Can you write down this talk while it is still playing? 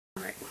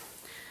Alright.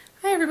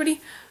 Hi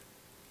everybody.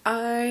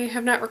 I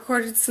have not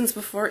recorded since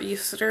before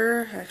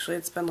Easter. Actually,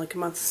 it's been like a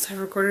month since I've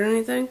recorded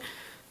anything.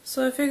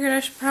 So I figured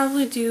I should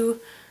probably do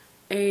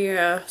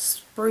a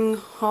spring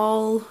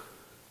haul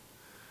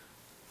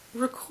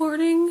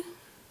recording,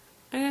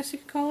 I guess you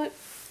could call it.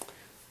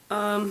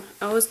 I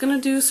was gonna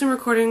do some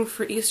recording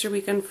for Easter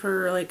weekend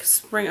for like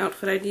spring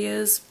outfit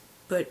ideas,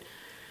 but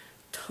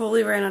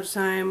totally ran out of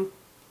time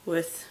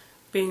with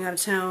being out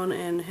of town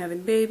and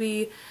having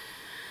baby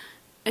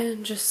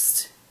and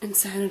just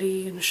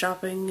insanity and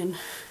shopping and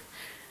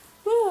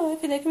oh,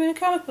 I feel like I'm in a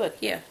comic book.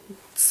 Yeah.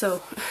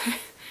 So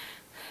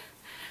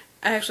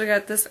I actually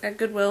got this at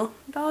Goodwill.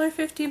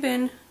 $1.50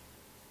 bin.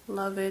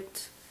 Love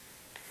it.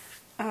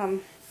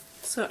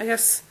 So I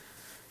guess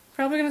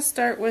probably gonna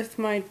start with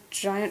my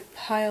giant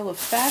pile of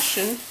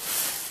fashion.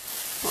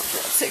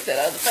 I'll take that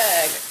out of the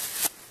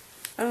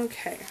bag.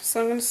 Okay,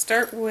 so I'm gonna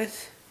start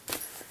with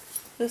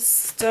this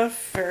stuff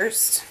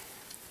first.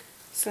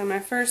 So my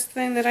first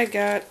thing that I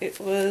got, it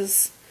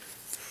was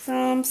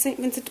from St.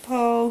 Vincent de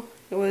Paul.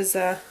 It was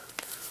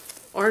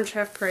Orange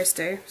Half Price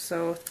Day,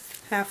 so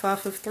half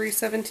off of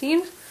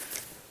 $3.17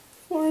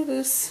 for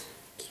this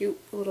cute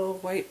little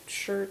white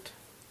shirt.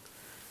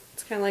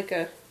 It's kind of like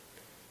a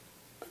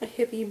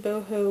hippie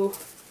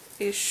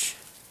boho-ish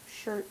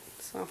shirt,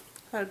 so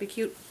thought it'd be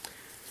cute.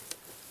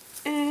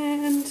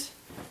 And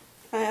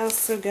I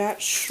also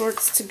got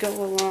shorts to go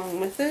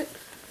along with it.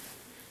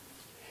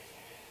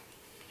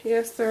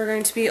 Yes, there are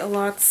going to be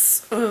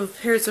lots of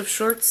pairs of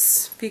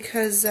shorts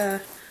because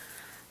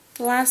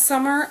last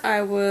summer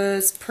I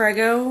was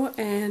preggo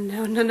and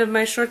now none of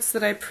my shorts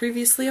that I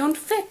previously owned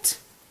fit.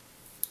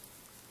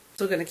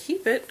 Still going to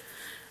keep it.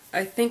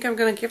 I think I'm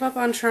going to give up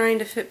on trying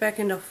to fit back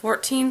into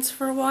 14s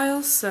for a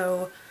while,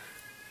 so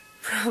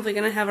probably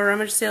going to have a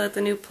rummage sale at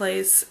the new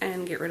place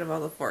and get rid of all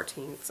the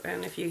 14s.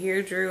 And if you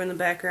hear Drew in the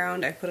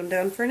background, I put him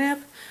down for a nap,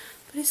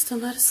 but he's still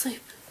not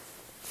asleep.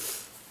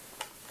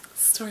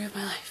 Story of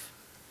my life.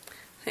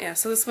 Yeah,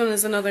 so this one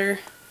is another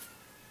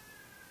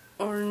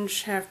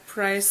orange half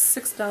price,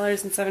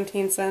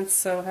 $6.17,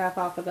 so half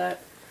off of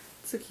that.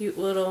 It's a cute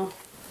little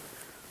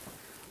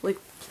like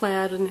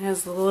plaid and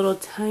has the little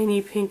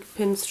tiny pink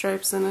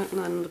pinstripes in it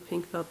and then the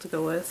pink belt to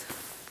go with.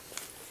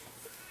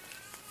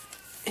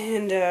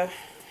 And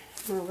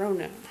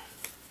Merona.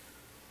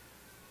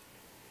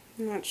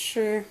 I'm not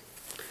sure.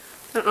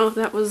 I don't know if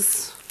that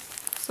was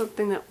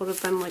something that would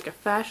have been like a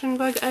fashion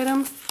bug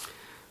item.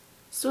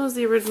 Still has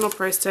the original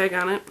price tag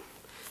on it.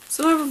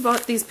 So whoever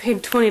bought these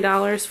paid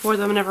 $20 for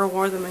them, never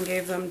wore them, and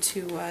gave them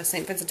to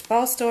St. Vincent de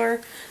Paul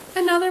store,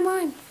 and now they're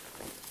mine.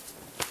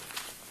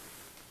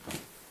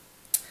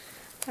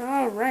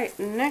 Alright,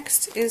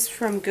 next is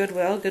from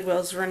Goodwill.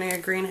 Goodwill's running a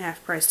green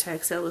half price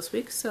tag sale this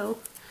week, so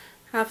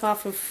half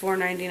off of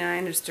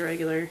 $4.99, just a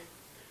regular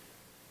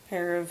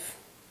pair of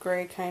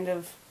gray kind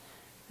of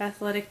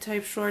athletic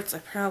type shorts. I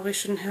probably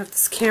shouldn't have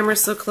this camera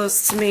so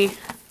close to me.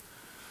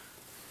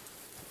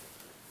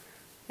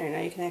 There, now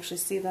you can actually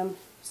see them,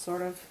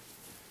 sort of.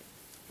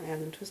 I have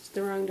them twisted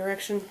the wrong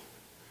direction.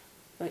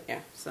 But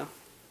yeah, so,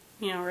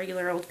 you know,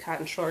 regular old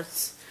cotton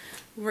shorts.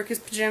 Work as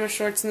pajama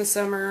shorts in the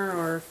summer,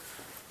 or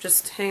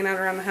just hanging out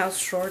around the house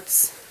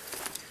shorts.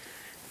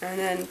 And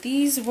then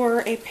these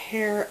were a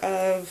pair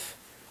of,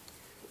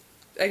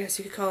 I guess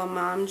you could call them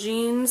mom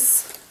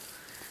jeans.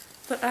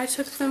 But I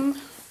took them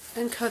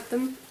and cut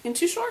them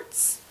into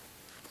shorts.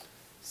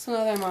 So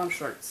now they're mom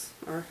shorts,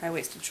 or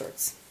high-waisted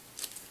shorts.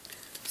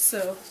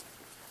 So,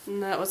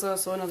 and that was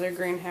also another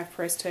green half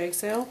price tag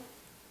sale.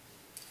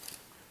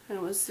 And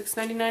it was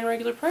 $6.99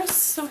 regular price,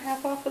 so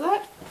half off of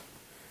that.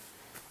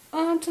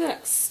 On to the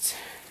next.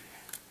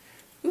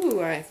 Ooh,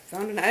 I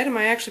found an item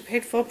I actually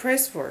paid full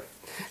price for.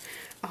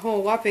 A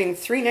whole whopping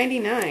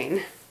 $3.99.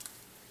 If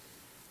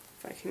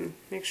I can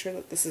make sure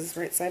that this is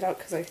right side out,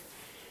 because I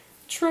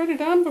tried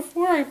it on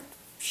before I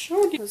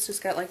showed you. It's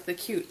just got like the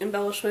cute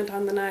embellishment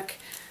on the neck.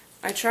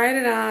 I tried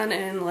it on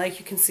and like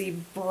you can see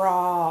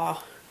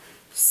bra.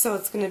 So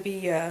it's going to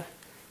be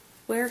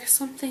wear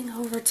something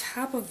over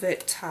top of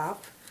it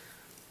top.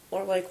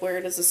 Or like wear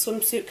it as a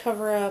swimsuit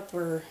cover up,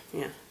 or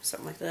yeah,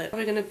 something like that.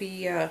 Probably going to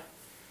be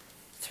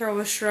throw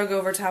a shrug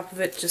over top of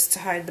it just to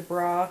hide the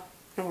bra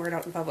and wear it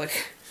out in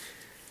public.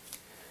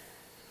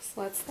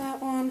 So that's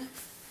that one.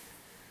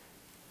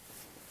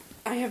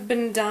 I have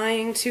been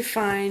dying to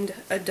find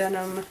a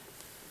denim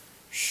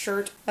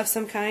shirt of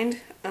some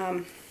kind.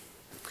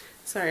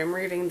 Sorry, I'm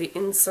reading the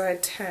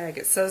inside tag.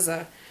 It says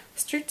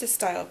Street to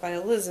Style by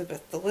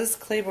Elizabeth, the Liz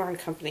Claiborne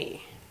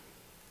Company.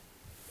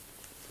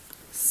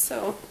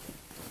 So,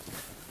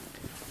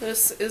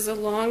 this is a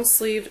long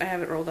sleeved, I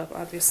have it rolled up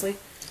obviously,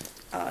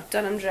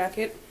 denim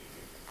jacket,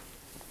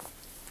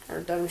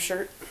 or denim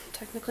shirt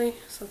technically,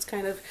 so it's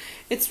kind of,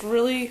 it's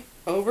really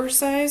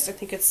oversized. I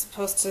think it's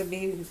supposed to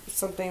be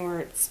something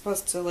where it's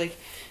supposed to like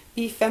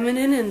be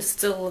feminine and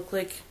still look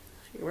like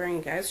you're wearing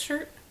a guy's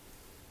shirt.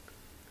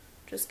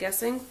 Just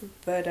guessing,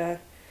 but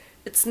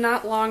it's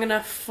not long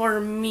enough for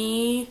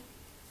me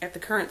at the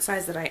current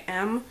size that I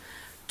am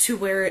to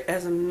wear it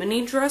as a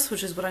mini dress,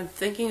 which is what I'm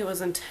thinking it was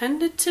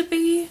intended to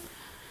be.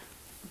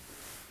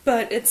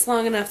 but it's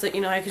long enough that,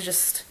 you know, I could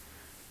just,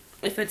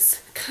 if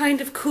it's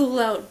kind of cool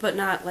out but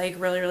not like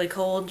really, really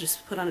cold,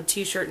 just put on a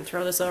t-shirt and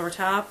throw this over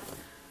top.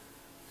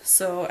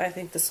 So I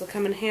think this will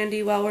come in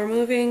handy while we're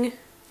moving.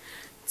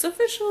 It's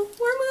official,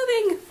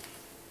 we're moving!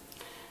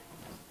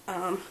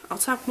 I'll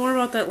talk more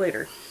about that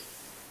later.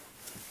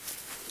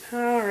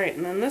 Alright,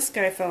 and then this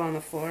guy fell on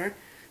the floor.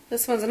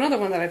 This one's another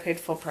one that I paid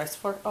full price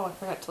for. Oh, I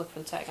forgot to look for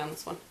the tag on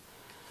this one.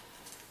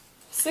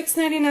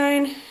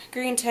 $6.99,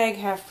 green tag,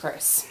 half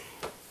price.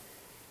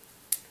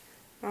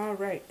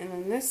 Alright, and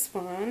then this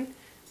one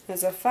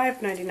is a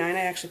 $5.99. I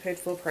actually paid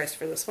full price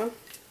for this one.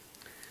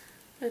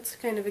 It's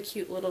kind of a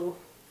cute little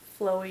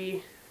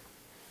flowy,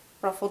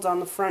 ruffled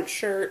on the front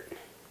shirt.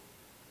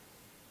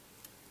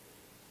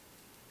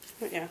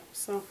 But yeah,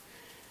 so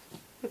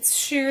it's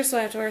sheer, so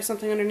I have to wear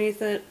something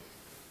underneath it.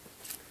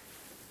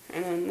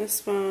 And then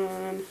this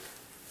one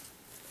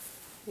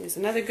is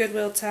another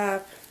Goodwill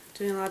top.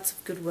 Doing lots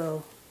of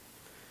Goodwill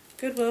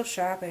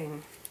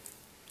shopping.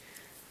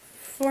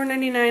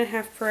 $4.99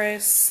 half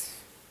price.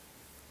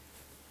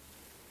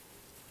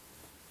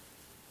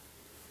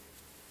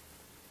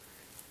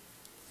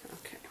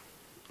 Okay,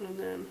 and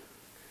then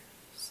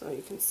so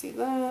you can see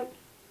that.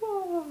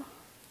 Whoa.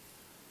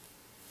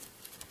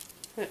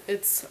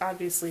 It's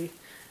obviously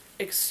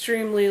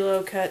extremely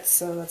low cut,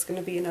 so that's going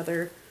to be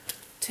another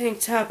tank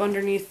top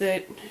underneath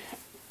it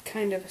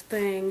kind of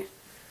thing.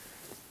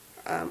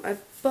 I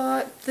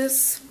bought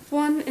this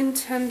one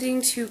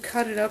intending to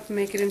cut it up and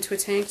make it into a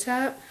tank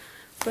top,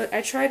 but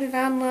I tried it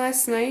on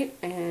last night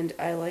and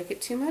I like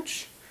it too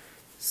much,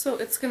 so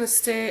it's going to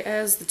stay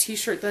as the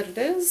t-shirt that it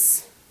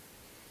is.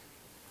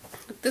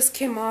 This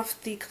came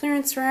off the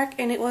clearance rack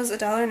and it was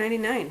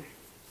 $1.99,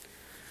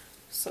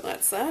 so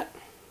that's that.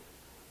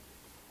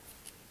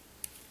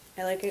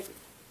 I like it.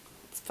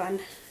 It's fun.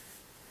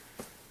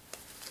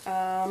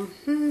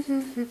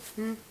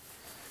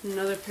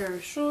 Another pair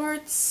of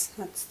shorts.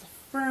 That's the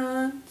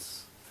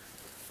front.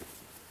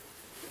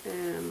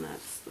 And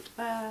that's the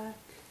back.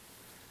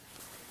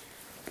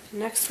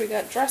 Next we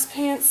got dress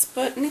pants,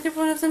 but neither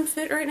one of them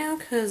fit right now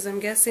because I'm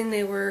guessing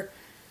they were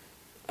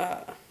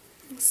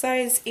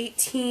size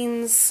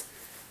 18s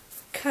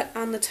cut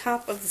on the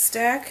top of the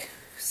stack,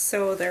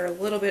 so they're a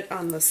little bit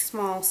on the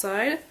small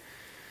side. I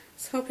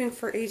was hoping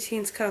for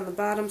 18s cut on the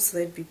bottom so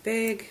they'd be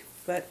big,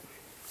 but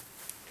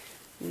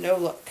no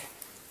luck.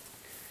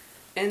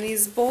 And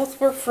these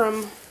both were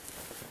from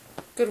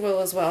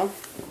Goodwill as well.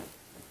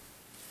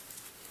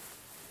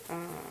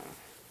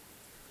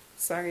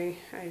 Sorry,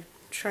 I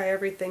try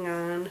everything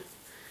on.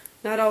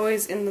 Not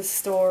always in the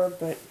store,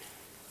 but...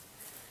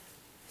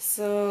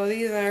 So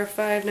these are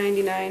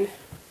 $5.99.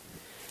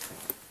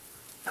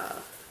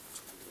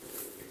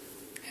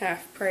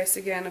 Half price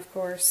again, of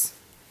course.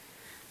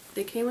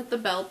 They came with the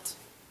belt,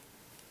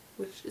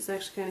 which is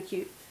actually kind of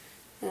cute,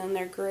 and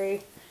they're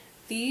gray.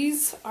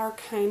 These are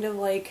kind of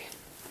like,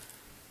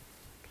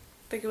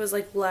 I think it was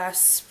like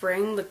last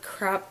spring the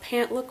crop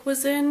pant look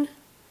was in,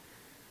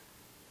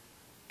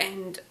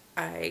 and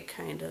I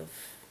kind of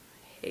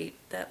hate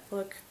that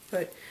look,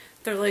 but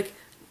they're like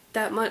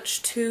that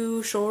much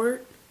too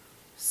short,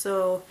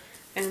 so,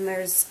 and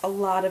there's a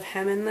lot of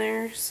hem in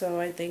there, so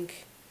I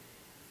think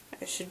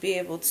I should be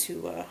able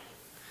to,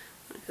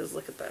 because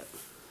look at that.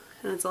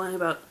 And it's only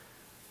about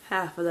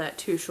half of that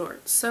too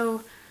short.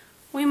 So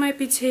we might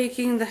be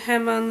taking the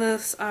hem on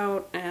this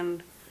out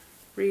and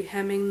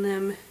re-hemming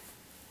them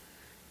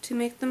to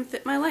make them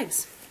fit my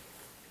legs.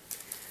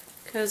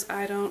 Because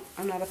I'm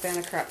not a fan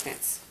of crop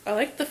pants. I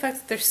like the fact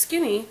that they're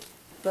skinny,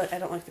 but I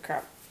don't like the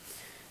crop.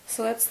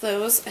 So that's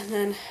those, and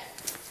then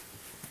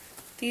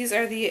these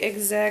are the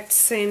exact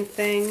same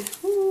thing.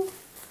 Woo.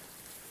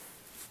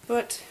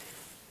 But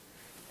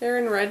they're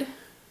in red.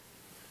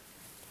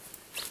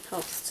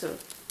 Helps to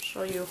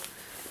show you.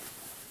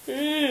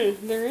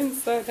 They're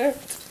inside out.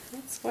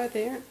 That's why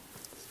they aren't.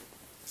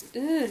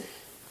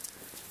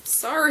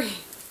 Sorry.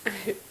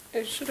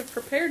 I should have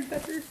prepared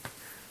better.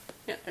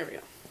 Yeah, there we go.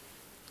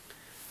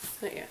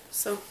 But yeah,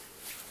 so you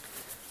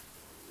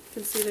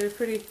can see they're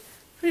pretty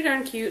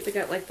darn cute. They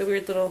got like the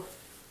weird little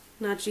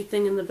notchy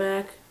thing in the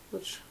back,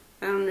 which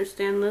I don't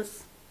understand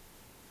this.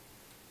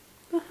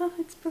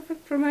 It's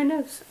perfect for my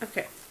nose.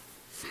 Okay.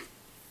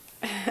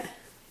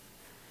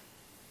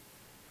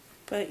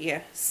 But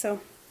yeah, so,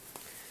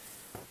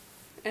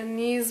 and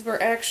these were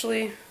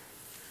actually,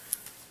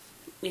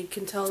 you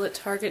can tell that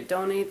Target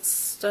donates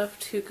stuff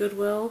to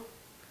Goodwill,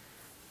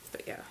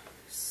 but yeah,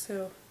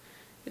 so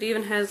it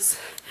even has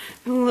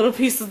a little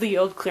piece of the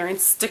old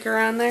clearance sticker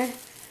on there.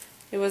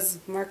 It was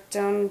marked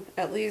down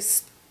at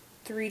least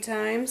 3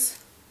 times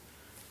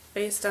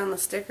based on the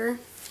sticker,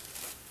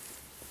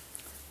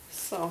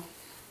 so,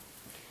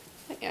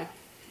 but yeah,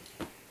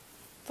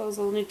 those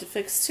will need to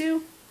fix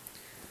too.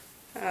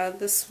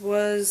 This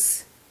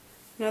was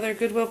another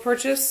Goodwill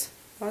purchase.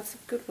 Lots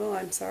of Goodwill,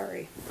 I'm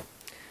sorry.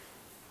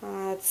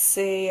 It's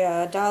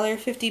a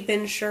 $1.50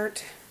 bin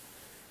shirt.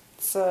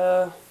 It's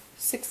a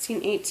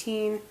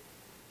 16/18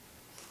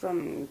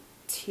 from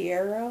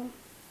Tierra.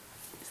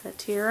 Is that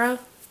Tierra?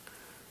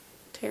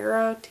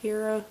 Tierra?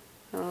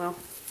 I don't know.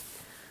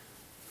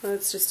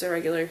 It's just a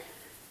regular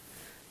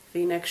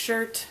V-neck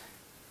shirt.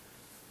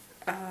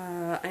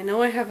 I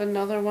know I have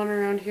another one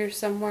around here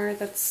somewhere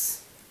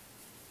that's,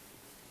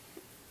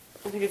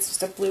 I think it's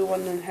just a blue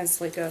one that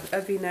has like a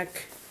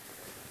V-neck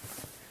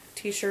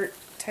t-shirt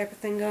type of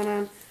thing going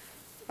on.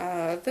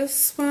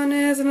 This one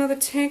is another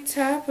tank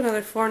top,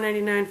 another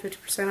 $4.99,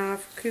 50%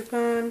 off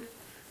coupon,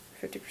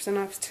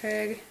 50% off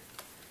tag.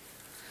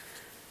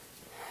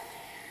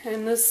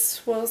 And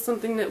this was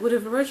something that would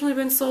have originally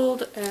been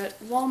sold at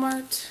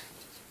Walmart,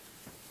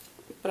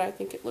 but I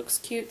think it looks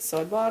cute,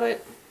 so I bought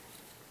it.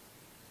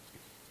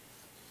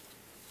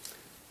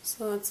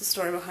 So that's the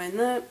story behind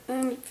that,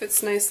 and it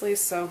fits nicely,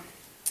 so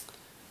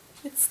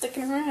it's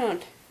sticking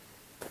around.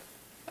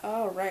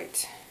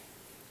 Alright.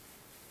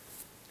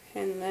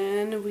 And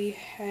then we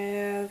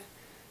have,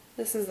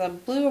 this is a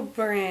Blue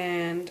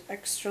Brand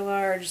extra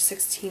large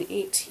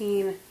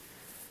 16-18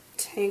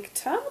 tank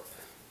top.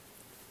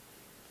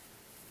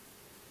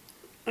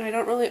 I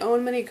don't really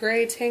own many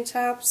gray tank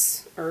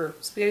tops or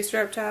spaghetti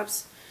strap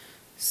tops,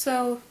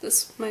 so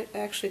this might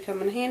actually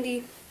come in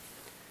handy.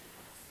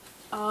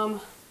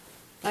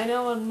 I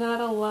know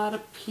not a lot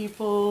of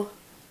people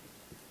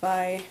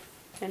buy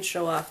and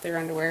show off their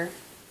underwear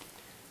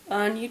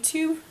on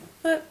YouTube,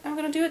 but I'm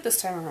going to do it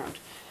this time around.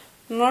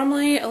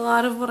 Normally, a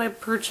lot of what I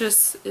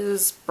purchase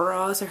is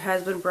bras, or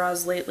has been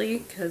bras lately,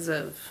 because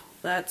of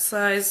that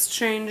size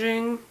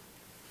changing.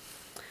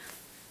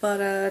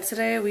 But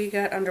today we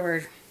got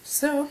underwear.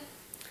 So,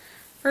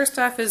 first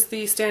off is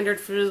the standard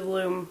Fruit of the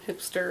Loom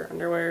hipster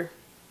underwear.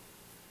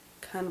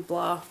 Kind of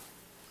blah.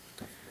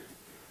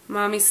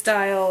 Mommy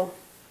style,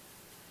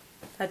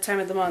 that time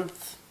of the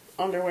month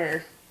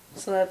underwear.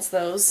 So that's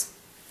those.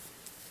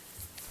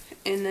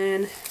 And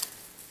then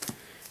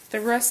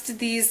the rest of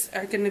these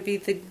are going to be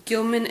the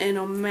Gilman and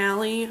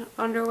O'Malley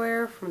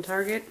underwear from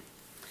Target.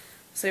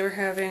 So they were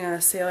having a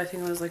sale, I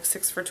think it was like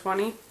 6 for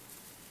 $20.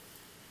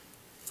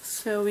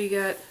 So we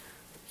got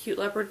cute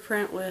leopard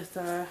print with,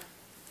 I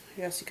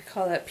guess you could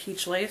call that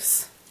peach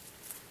lace.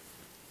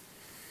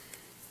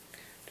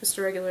 Just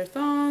a regular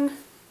thong.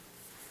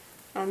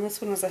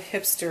 This one was a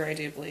hipster, I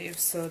do believe,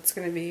 so it's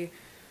going to be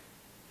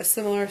a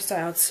similar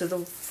style to the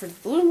for the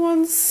blue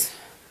ones.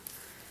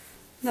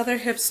 Another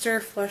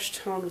hipster flesh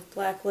tone with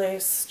black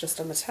lace just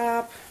on the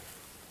top.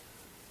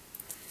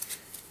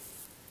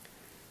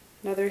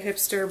 Another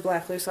hipster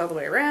black lace all the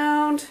way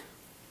around.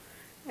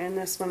 And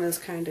this one is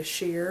kind of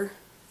sheer,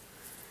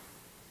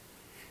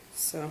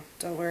 so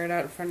don't wear it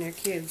out in front of your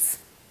kids.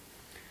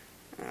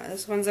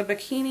 This one's a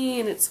bikini,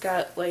 and it's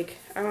got, like,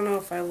 I don't know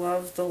if I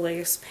love the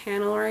lace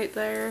panel right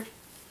there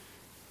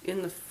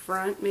in the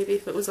front. Maybe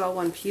if it was all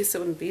one piece it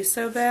wouldn't be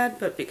so bad,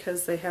 but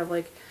because they have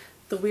like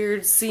the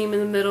weird seam in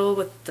the middle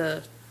with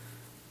the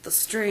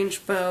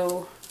strange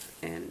bow,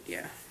 and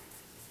yeah.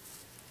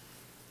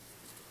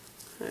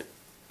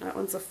 That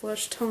one's a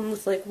flesh tone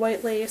with like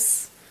white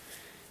lace.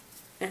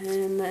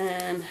 And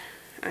then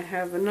I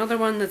have another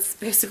one that's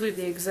basically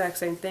the exact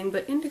same thing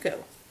but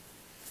indigo.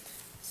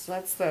 So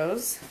that's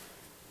those.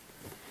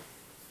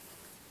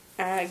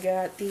 I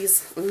got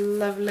these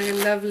lovely,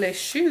 lovely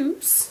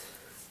shoes,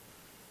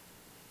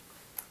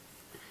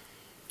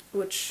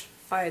 which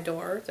I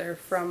adore. They're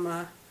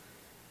from,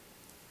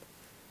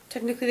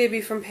 technically they'd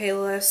be from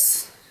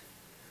Payless,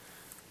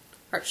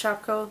 or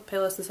Shopko,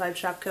 Payless inside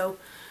Shopko.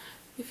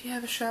 If you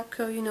have a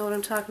Shopko, you know what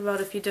I'm talking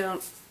about. If you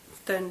don't,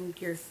 then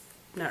you're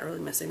not really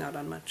missing out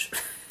on much.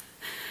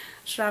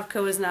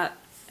 Shopko is not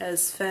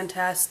as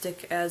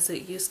fantastic as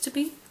it used to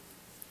be.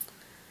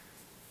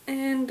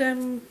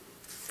 And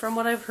from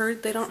what I've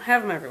heard, they don't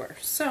have them everywhere.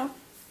 So,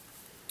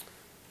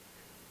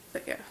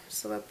 but yeah,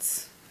 so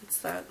that's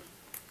that.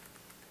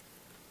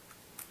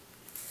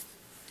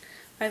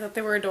 I thought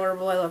they were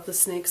adorable. I love the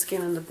snake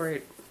skin and the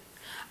braid.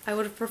 I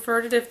would have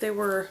preferred it if they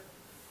were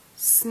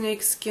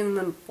snake skin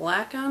than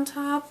black on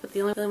top, but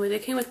the only way they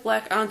came with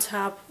black on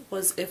top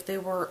was if they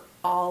were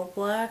all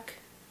black.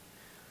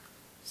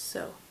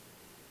 So,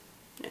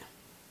 yeah.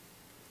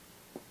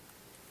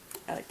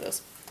 I like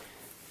those.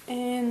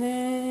 And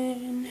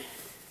then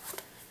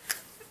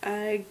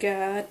I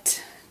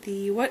got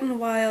the Wet n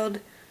Wild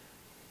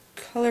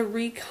Color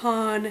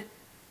Recon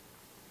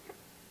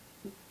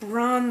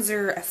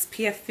Bronzer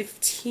SPF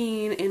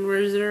 15 in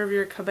Reserve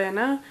Your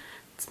Cabana.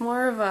 It's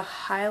more of a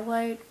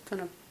highlight than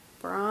a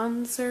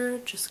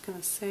bronzer. Just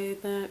gonna say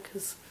that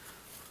because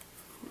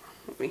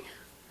let me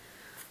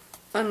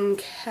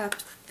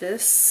uncap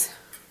this.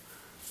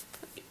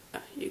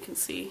 You can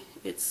see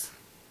it's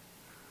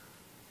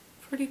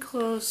pretty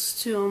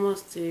close to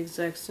almost the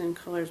exact same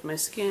color as my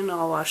skin,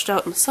 all washed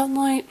out in the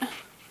sunlight.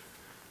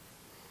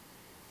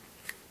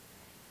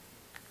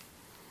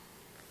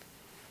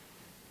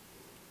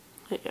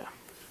 Yeah.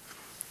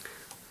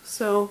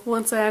 So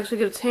once I actually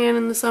get a tan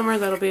in the summer,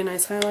 that'll be a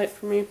nice highlight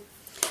for me.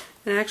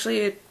 And actually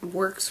it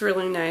works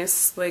really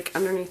nice, like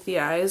underneath the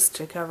eyes,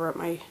 to cover up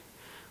my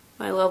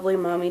lovely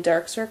mommy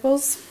dark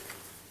circles.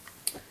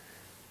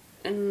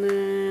 And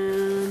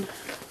then,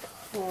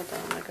 hold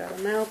on, I got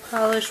a nail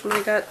polish when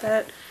I got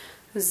that.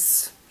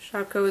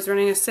 Shopko was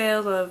running a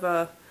sale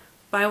of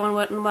buy one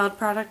Wet n Wild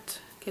product,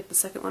 get the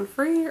second one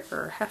free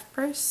or half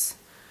price.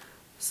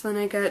 So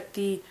then I got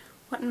the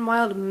Wet n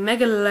Wild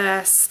Mega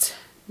Last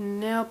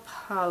nail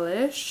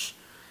polish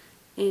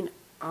in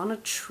On a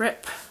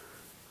Trip.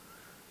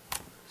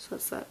 So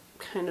it's that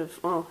kind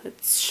of, well,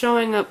 it's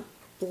showing up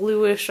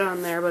bluish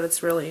on there, but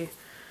it's really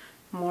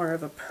more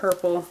of a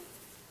purple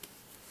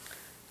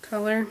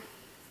color.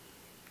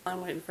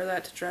 I'm waiting for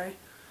that to dry.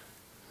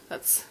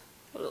 That's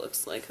what it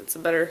looks like. It's a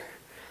better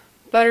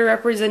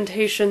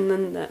representation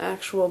than the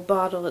actual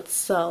bottle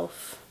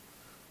itself.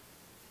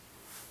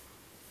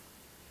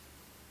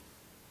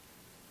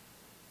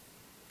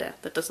 Yeah,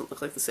 that doesn't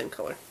look like the same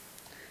color.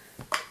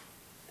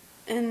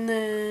 And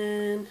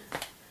then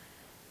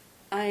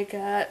I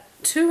got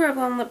 2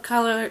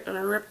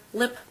 Revlon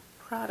lip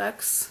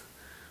products.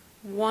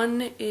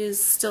 One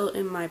is still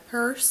in my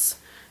purse.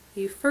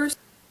 The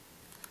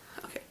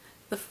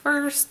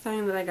first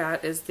thing that I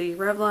got is the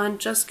Revlon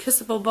Just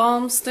Kissable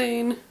Balm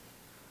Stain.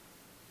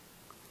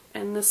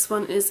 And this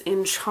one is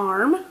in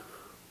Charm.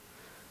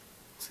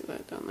 See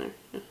that down there?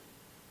 Yeah.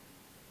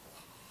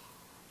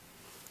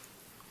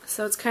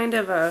 So it's kind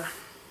of a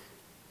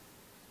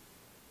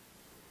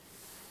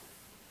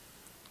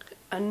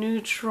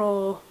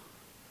neutral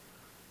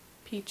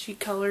peachy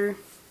color.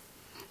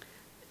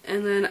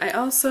 And then I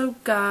also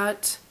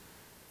got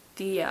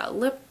the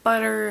lip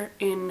butter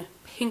in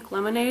Pink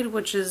Lemonade,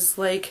 which is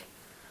like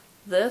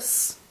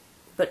this,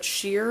 but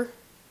sheer.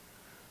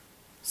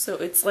 So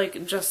it's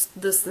like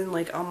just this in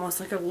like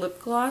almost like a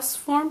lip gloss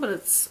form, but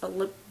it's a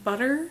lip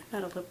butter,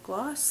 not a lip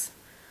gloss.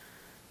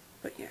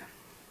 But yeah,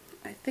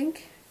 I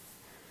think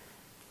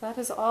that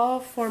is all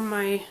for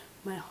my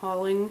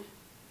hauling.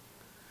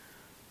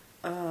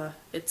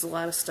 It's a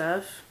lot of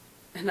stuff,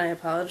 and I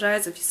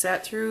apologize if you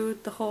sat through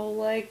the whole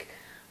like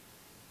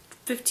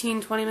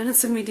 15-20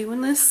 minutes of me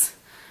doing this.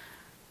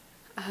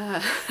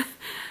 I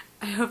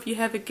hope you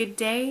have a good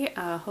day.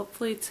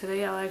 Hopefully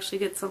today I'll actually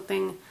get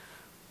something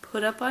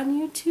put up on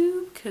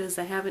YouTube, because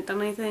I haven't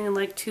done anything in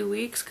like 2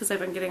 weeks because I've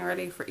been getting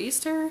ready for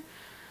Easter.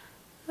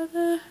 But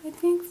I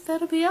think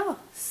that'll be all.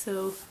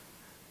 So,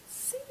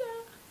 see ya!